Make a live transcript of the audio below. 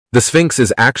The Sphinx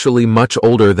is actually much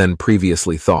older than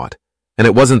previously thought, and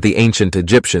it wasn't the ancient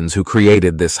Egyptians who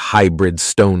created this hybrid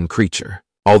stone creature.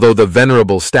 Although the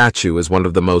venerable statue is one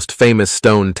of the most famous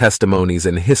stone testimonies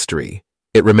in history,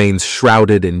 it remains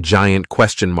shrouded in giant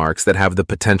question marks that have the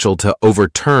potential to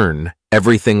overturn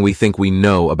everything we think we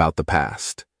know about the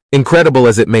past. Incredible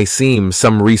as it may seem,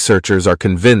 some researchers are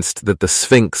convinced that the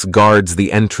Sphinx guards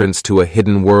the entrance to a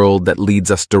hidden world that leads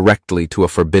us directly to a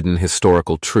forbidden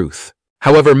historical truth.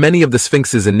 However, many of the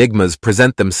Sphinx's enigmas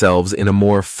present themselves in a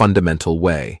more fundamental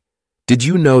way. Did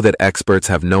you know that experts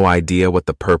have no idea what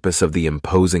the purpose of the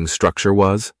imposing structure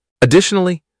was?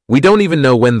 Additionally, we don't even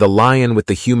know when the lion with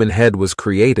the human head was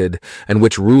created and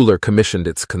which ruler commissioned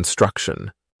its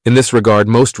construction. In this regard,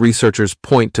 most researchers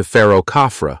point to Pharaoh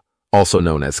Khafre, also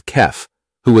known as Kef,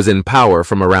 who was in power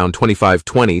from around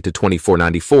 2520 to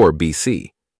 2494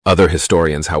 BC. Other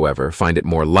historians, however, find it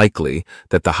more likely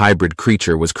that the hybrid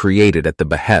creature was created at the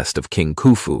behest of King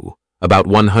Khufu, about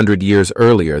 100 years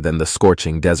earlier than the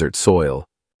scorching desert soil.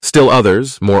 Still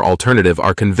others, more alternative,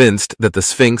 are convinced that the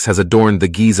Sphinx has adorned the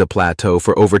Giza plateau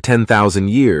for over 10,000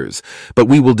 years, but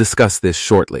we will discuss this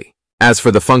shortly. As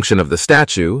for the function of the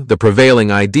statue, the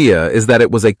prevailing idea is that it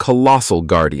was a colossal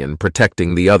guardian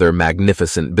protecting the other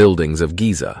magnificent buildings of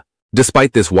Giza.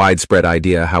 Despite this widespread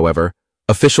idea, however,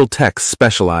 official texts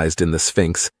specialized in the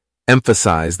Sphinx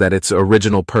emphasize that its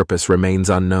original purpose remains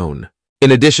unknown.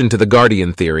 In addition to the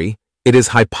guardian theory, it is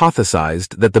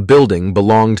hypothesized that the building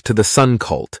belonged to the sun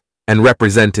cult and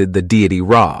represented the deity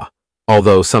Ra,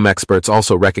 although some experts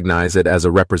also recognize it as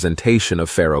a representation of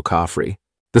Pharaoh Khafre.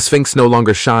 The Sphinx no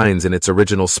longer shines in its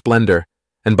original splendor,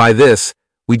 and by this,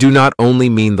 we do not only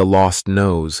mean the lost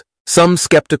nose. Some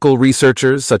skeptical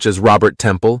researchers, such as Robert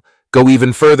Temple, go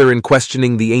even further in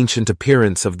questioning the ancient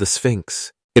appearance of the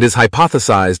Sphinx. It is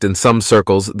hypothesized in some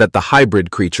circles that the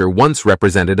hybrid creature once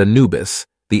represented Anubis,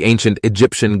 the ancient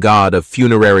Egyptian god of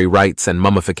funerary rites and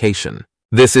mummification.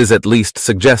 This is at least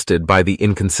suggested by the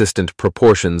inconsistent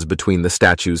proportions between the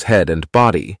statue's head and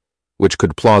body, which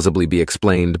could plausibly be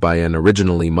explained by an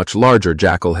originally much larger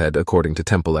jackal head according to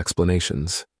temple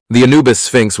explanations. The Anubis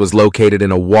Sphinx was located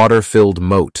in a water-filled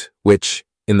moat, which,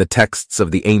 in the texts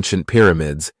of the ancient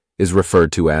pyramids, is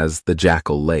referred to as the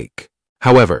Jackal Lake.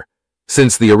 However,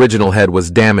 since the original head was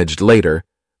damaged later,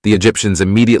 the Egyptians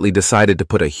immediately decided to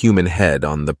put a human head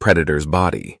on the predator's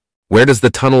body. Where does the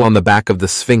tunnel on the back of the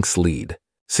Sphinx lead?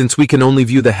 Since we can only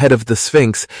view the head of the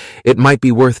Sphinx, it might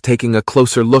be worth taking a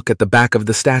closer look at the back of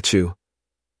the statue.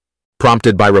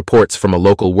 Prompted by reports from a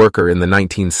local worker in the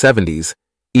 1970s,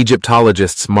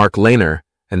 Egyptologists Mark Lehner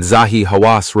and Zahi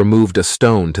Hawass removed a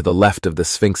stone to the left of the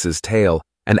Sphinx's tail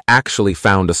and actually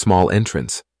found a small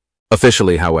entrance.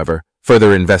 Officially, however,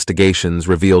 further investigations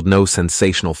revealed no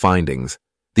sensational findings.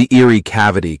 The eerie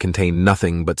cavity contained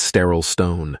nothing but sterile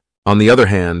stone. On the other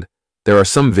hand, there are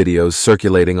some videos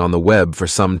circulating on the web for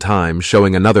some time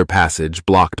showing another passage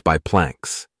blocked by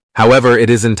planks. However, it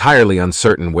is entirely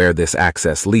uncertain where this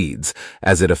access leads,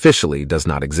 as it officially does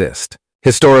not exist.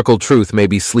 Historical truth may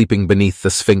be sleeping beneath the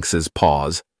Sphinx's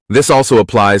paws. This also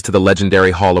applies to the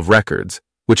legendary Hall of Records,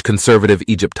 which conservative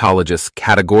Egyptologists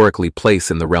categorically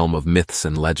place in the realm of myths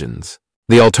and legends.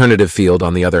 The alternative field,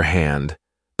 on the other hand,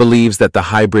 believes that the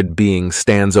hybrid being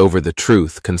stands over the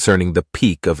truth concerning the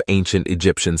peak of ancient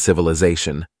Egyptian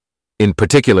civilization. In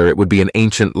particular, it would be an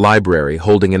ancient library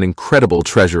holding an incredible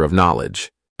treasure of knowledge,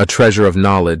 a treasure of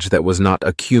knowledge that was not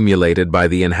accumulated by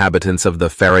the inhabitants of the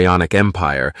Pharaonic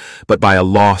Empire, but by a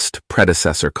lost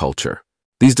predecessor culture.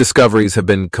 These discoveries have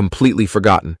been completely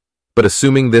forgotten, but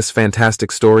assuming this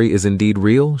fantastic story is indeed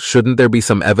real, shouldn't there be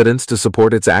some evidence to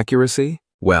support its accuracy?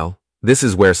 Well, this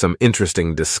is where some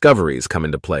interesting discoveries come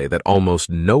into play that almost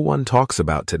no one talks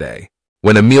about today.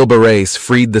 When Emile Barès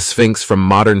freed the Sphinx from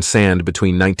modern sand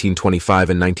between 1925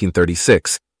 and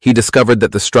 1936, he discovered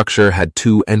that the structure had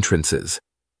two entrances.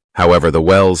 However, the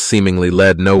wells seemingly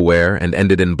led nowhere and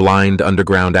ended in blind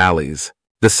underground alleys.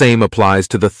 The same applies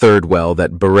to the third well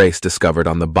that Barès discovered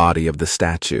on the body of the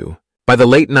statue. By the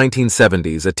late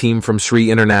 1970s, a team from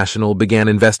Sri International began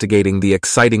investigating the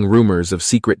exciting rumors of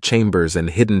secret chambers and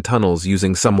hidden tunnels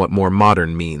using somewhat more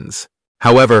modern means.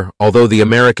 However, although the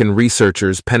American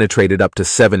researchers penetrated up to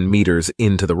 7 meters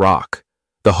into the rock,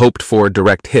 the hoped-for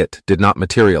direct hit did not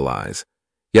materialize.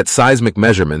 Yet seismic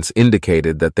measurements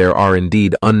indicated that there are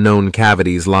indeed unknown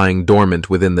cavities lying dormant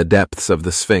within the depths of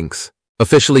the Sphinx.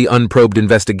 Officially unprobed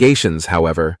investigations,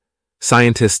 however,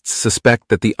 scientists suspect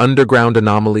that the underground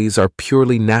anomalies are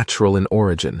purely natural in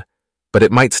origin, but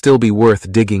it might still be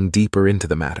worth digging deeper into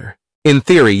the matter. In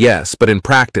theory, yes, but in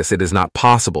practice it is not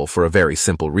possible for a very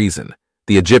simple reason.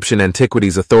 The Egyptian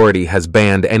Antiquities Authority has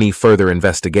banned any further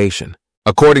investigation.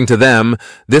 According to them,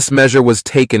 this measure was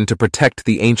taken to protect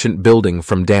the ancient building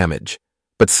from damage.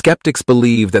 But skeptics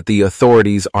believe that the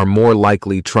authorities are more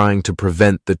likely trying to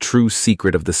prevent the true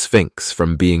secret of the Sphinx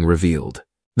from being revealed.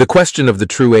 The question of the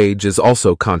true age is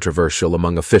also controversial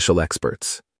among official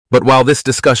experts. But while this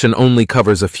discussion only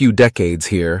covers a few decades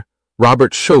here,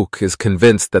 Robert Schoch is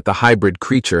convinced that the hybrid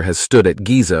creature has stood at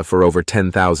Giza for over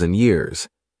 10,000 years.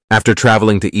 After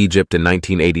traveling to Egypt in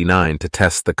 1989 to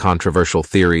test the controversial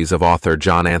theories of author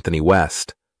John Anthony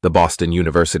West, the Boston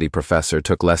University professor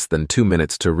took less than 2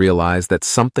 minutes to realize that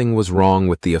something was wrong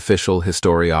with the official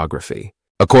historiography.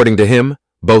 According to him,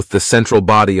 both the central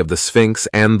body of the Sphinx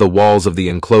and the walls of the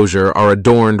enclosure are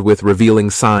adorned with revealing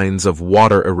signs of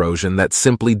water erosion that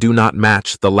simply do not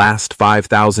match the last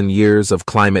 5,000 years of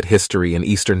climate history in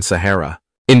Eastern Sahara.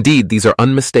 Indeed, these are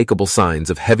unmistakable signs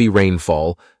of heavy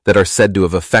rainfall that are said to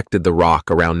have affected the rock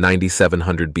around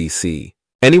 9700 BC.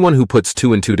 Anyone who puts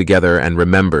 2 and 2 together and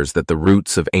remembers that the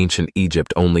roots of ancient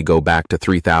Egypt only go back to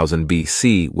 3000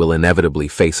 BC will inevitably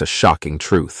face a shocking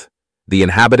truth. The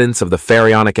inhabitants of the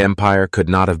Pharaonic Empire could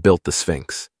not have built the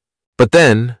Sphinx. But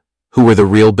then, who were the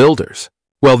real builders?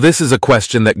 Well, this is a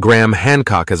question that Graham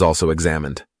Hancock has also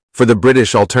examined. For the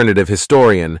British alternative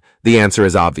historian, the answer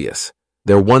is obvious.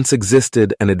 There once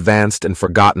existed an advanced and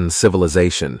forgotten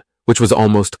civilization, which was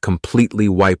almost completely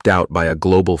wiped out by a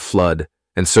global flood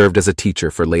and served as a teacher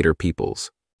for later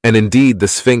peoples. And indeed, the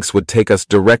Sphinx would take us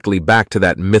directly back to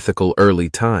that mythical early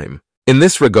time. In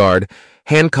this regard,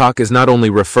 Hancock is not only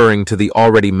referring to the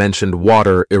already mentioned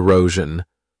water erosion,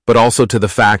 but also to the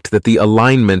fact that the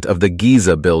alignment of the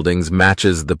Giza buildings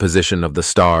matches the position of the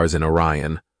stars in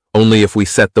Orion, only if we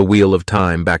set the wheel of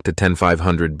time back to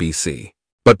 10500 BC.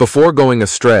 But before going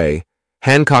astray,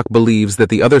 Hancock believes that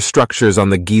the other structures on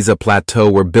the Giza plateau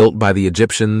were built by the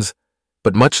Egyptians,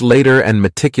 but much later and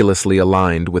meticulously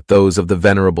aligned with those of the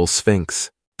venerable Sphinx.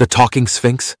 The talking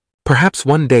Sphinx? Perhaps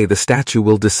one day the statue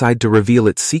will decide to reveal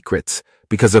its secrets,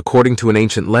 because according to an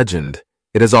ancient legend,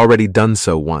 it has already done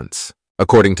so once.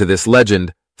 According to this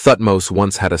legend, Thutmose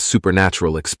once had a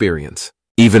supernatural experience.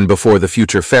 Even before the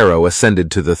future pharaoh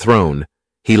ascended to the throne,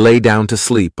 he lay down to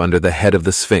sleep under the head of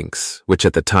the Sphinx, which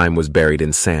at the time was buried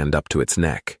in sand up to its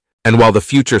neck. And while the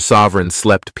future sovereign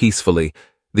slept peacefully,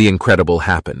 the incredible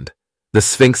happened. The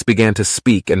Sphinx began to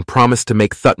speak and promised to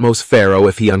make Thutmose pharaoh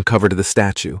if he uncovered the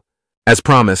statue. As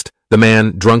promised, the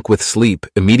man, drunk with sleep,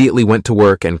 immediately went to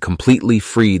work and completely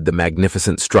freed the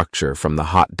magnificent structure from the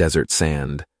hot desert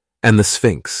sand. And the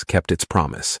Sphinx kept its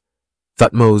promise.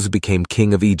 Thutmose became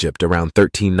king of Egypt around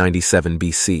 1397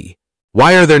 BC.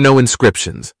 Why are there no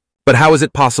inscriptions? But how is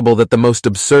it possible that the most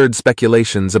absurd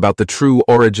speculations about the true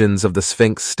origins of the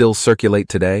Sphinx still circulate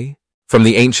today? From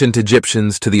the ancient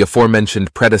Egyptians to the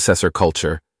aforementioned predecessor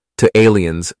culture, to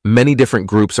aliens, many different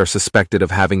groups are suspected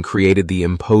of having created the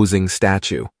imposing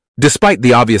statue. Despite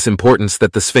the obvious importance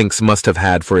that the Sphinx must have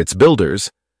had for its builders,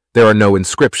 there are no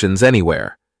inscriptions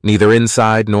anywhere, neither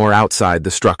inside nor outside the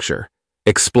structure,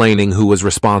 explaining who was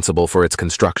responsible for its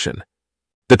construction.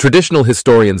 The traditional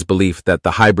historian's belief that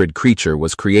the hybrid creature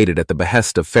was created at the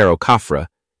behest of Pharaoh Khafra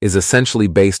is essentially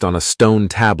based on a stone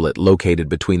tablet located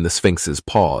between the Sphinx's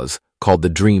paws, called the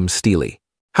Dream Stele.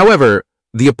 However,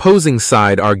 the opposing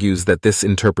side argues that this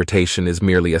interpretation is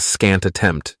merely a scant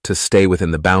attempt to stay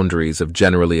within the boundaries of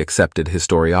generally accepted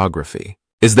historiography.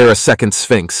 Is there a second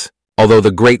Sphinx? Although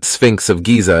the Great Sphinx of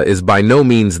Giza is by no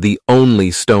means the only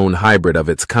stone hybrid of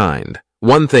its kind,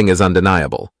 one thing is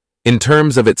undeniable. In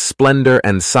terms of its splendor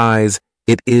and size,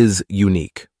 it is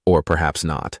unique, or perhaps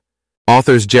not.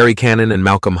 Authors Jerry Cannon and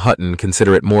Malcolm Hutton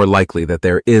consider it more likely that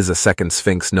there is a second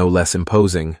Sphinx no less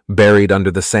imposing, buried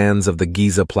under the sands of the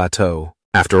Giza Plateau.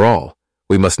 After all,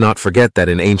 we must not forget that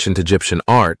in ancient Egyptian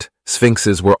art,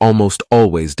 sphinxes were almost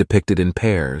always depicted in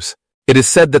pairs. It is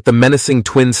said that the menacing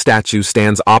twin statue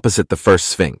stands opposite the first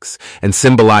Sphinx and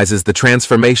symbolizes the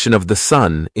transformation of the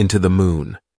sun into the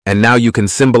moon. And now you can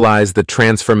symbolize the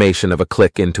transformation of a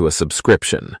click into a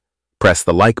subscription. Press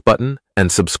the like button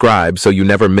and subscribe so you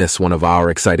never miss one of our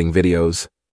exciting videos.